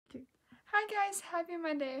Hi guys, happy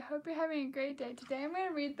Monday. Hope you're having a great day. Today I'm going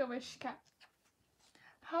to read The Wish Cat.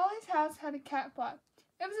 Holly's house had a cat flap.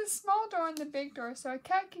 It was a small door and the big door so a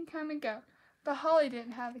cat can come and go, but Holly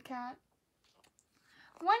didn't have a cat.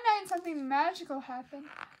 One night something magical happened.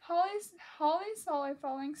 Holly saw a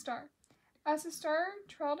falling star. As the star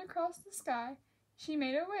trailed across the sky, she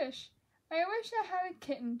made a wish. I wish I had a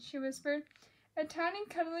kitten, she whispered, a tiny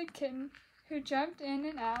cuddly kitten who jumped in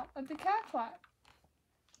and out of the cat flap.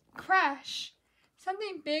 Crash!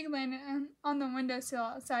 Something big landed on the windowsill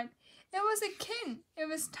outside. It was a kitten. It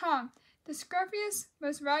was Tom, the scruffiest,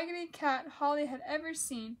 most raggedy cat Holly had ever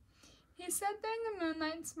seen. He sat there in the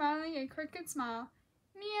moonlight, smiling a crooked smile.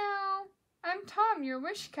 Meow! I'm Tom, your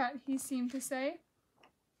wish cat, he seemed to say.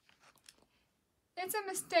 It's a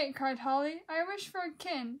mistake, cried Holly. I wish for a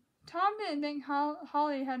kitten. Tom didn't think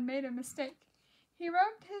Holly had made a mistake. He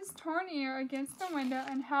rubbed his torn ear against the window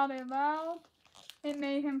and howled loud. It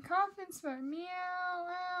made him cough and swear. Meow, ow,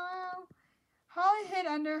 ow. Holly hid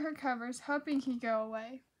under her covers, hoping he'd go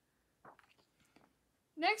away.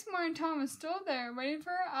 Next morning, Tom was still there, waiting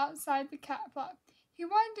for her outside the cat flap. He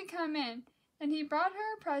wanted to come in, and he brought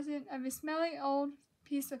her a present of a smelly old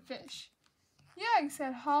piece of fish. Yuck,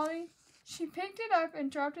 said Holly. She picked it up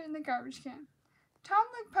and dropped it in the garbage can. Tom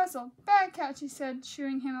looked puzzled. Bad cat, she said,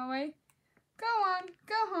 shooing him away. Go on,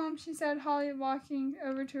 go home, she said, Holly walking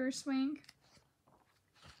over to her swing.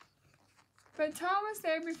 But Tom was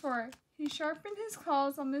there before her. He sharpened his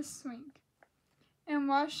claws on the swing and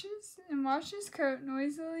washed his coat,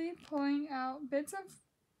 noisily pulling out bits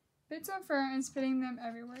of fur and spitting them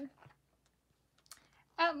everywhere.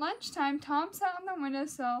 At lunchtime, Tom sat on the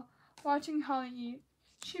windowsill watching Holly eat.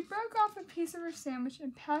 She broke off a piece of her sandwich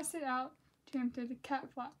and passed it out to him through the cat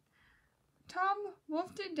flap. Tom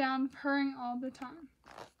wolfed it down, purring all the time.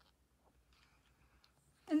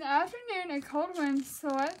 In the afternoon, a cold wind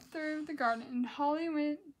swept through the garden, and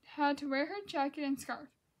Holly had to wear her jacket and scarf.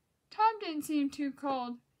 Tom didn't seem too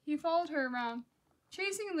cold. He followed her around,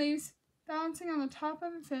 chasing leaves, bouncing on the top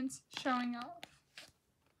of a fence, showing off.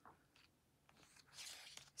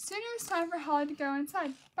 Soon it was time for Holly to go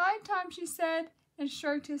inside. Bye, Tom, she said, and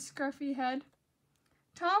stroked his scruffy head.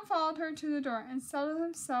 Tom followed her to the door and settled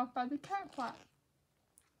himself by the cat flap.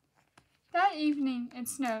 That evening, it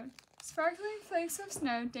snowed. Sparkling flakes of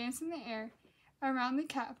snow danced in the air around the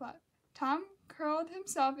cat flap. Tom curled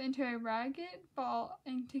himself into a ragged ball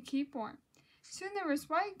to keep warm. Soon there was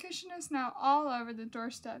white cushion of snow all over the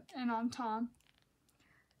doorstep and on Tom.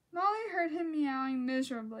 Molly heard him meowing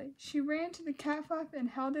miserably. She ran to the cat flap and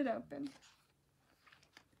held it open.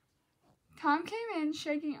 Tom came in,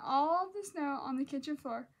 shaking all of the snow on the kitchen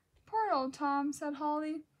floor. Poor old Tom, said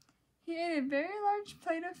Holly. He ate a very large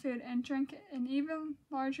plate of food and drank an even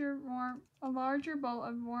larger bowl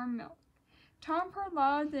of warm milk. Tom purred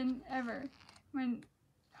louder than ever when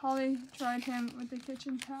Holly dried him with the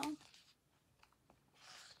kitchen towel.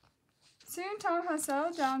 Soon Tom had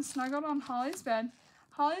settled down, snuggled on Holly's bed.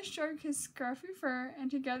 Holly stroked his scruffy fur, and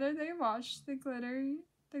together they watched the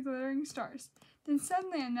glittering stars. Then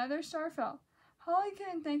suddenly another star fell. Holly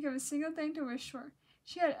couldn't think of a single thing to wish for.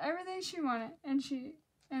 She had everything she wanted,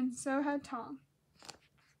 and so had Tom.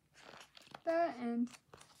 That end.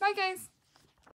 Bye, guys.